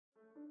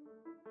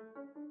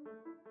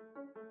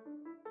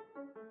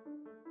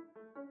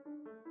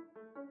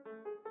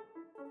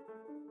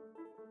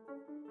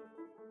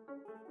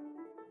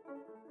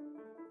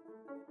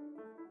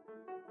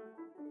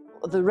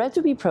The Re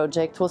TuBi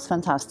project was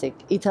fantastic.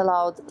 It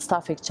allowed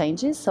staff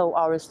exchanges, so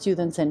our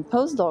students and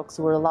postdocs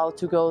were allowed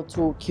to go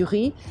to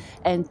Curie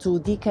and to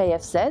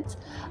DKFZ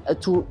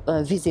to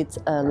visit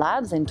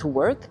labs and to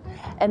work.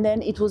 And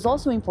then it was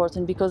also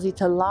important because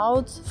it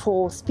allowed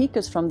for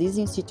speakers from these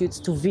institutes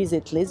to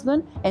visit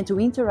Lisbon and to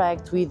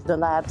interact with the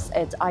labs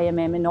at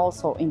IMM and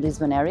also in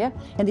Lisbon area.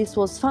 And this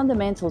was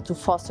fundamental to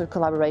foster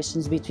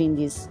collaborations between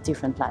these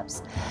different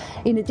labs.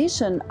 In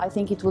addition, I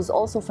think it was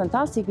also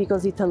fantastic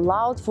because it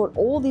allowed for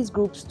all these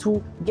groups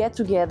to get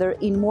together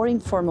in more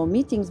informal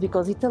meetings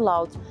because it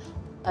allowed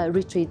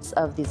retreats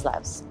of these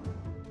labs.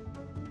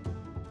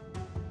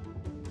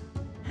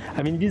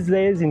 I mean, these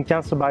days in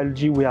cancer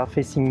biology we are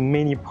facing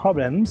many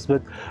problems,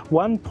 but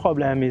one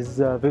problem is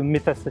the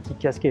metastatic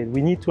cascade.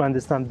 We need to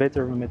understand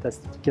better the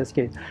metastatic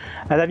cascade.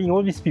 And having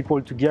all these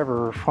people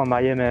together from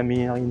IMM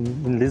here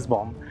in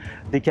Lisbon,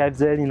 the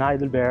DKFZ in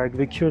Heidelberg,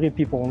 the Curie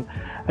people,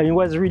 I mean, it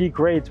was really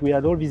great. We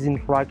had all these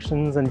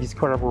interactions and this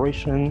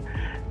collaboration,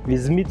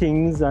 these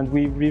meetings, and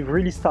we've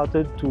really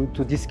started to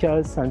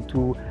discuss and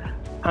to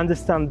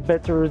understand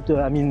better,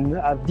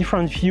 have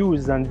different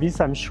views, and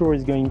this I'm sure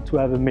is going to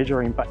have a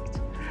major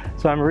impact.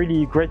 So I'm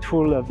really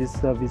grateful of this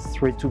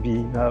Re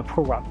TuBi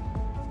program.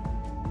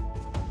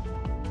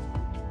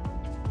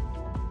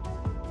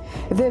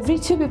 The Re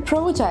TuBi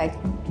project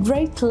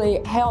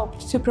greatly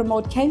helped to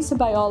promote cancer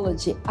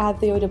biology at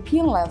the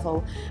European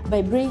level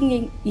by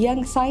bringing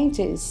young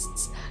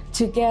scientists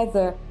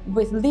together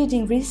with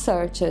leading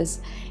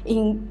researchers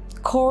in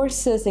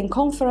courses and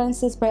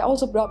conferences, by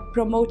also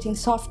promoting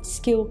soft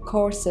skill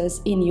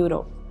courses in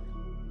Europe.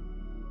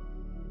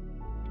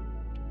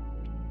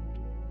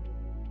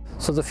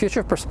 So the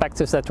future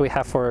perspectives that we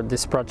have for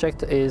this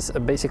project is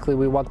basically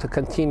we want to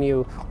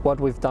continue what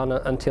we've done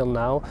until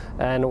now,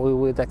 and we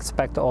would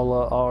expect all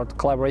our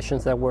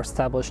collaborations that were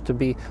established to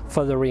be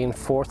further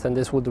reinforced, and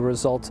this would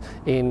result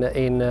in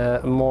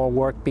more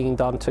work being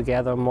done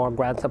together, more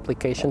grant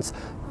applications,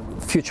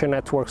 future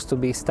networks to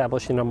be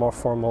established in a more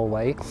formal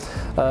way.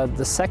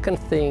 The second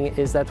thing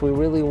is that we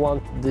really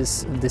want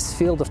this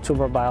field of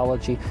tumor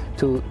biology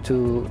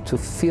to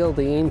feel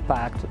the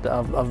impact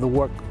of the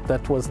work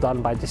that was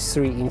done by these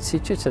three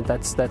institutes, and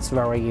that's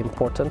very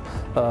important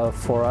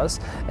for us.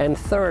 And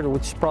third,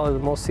 which is probably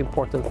the most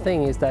important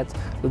thing, is that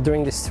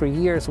during these 3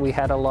 years we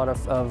had a lot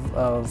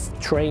of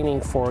training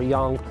for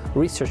young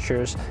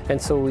researchers,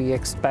 and so we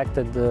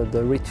expected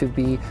the Re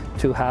TuBi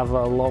to have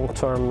a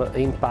long-term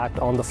impact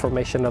on the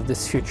formation of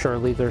these future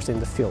leaders in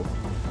the field.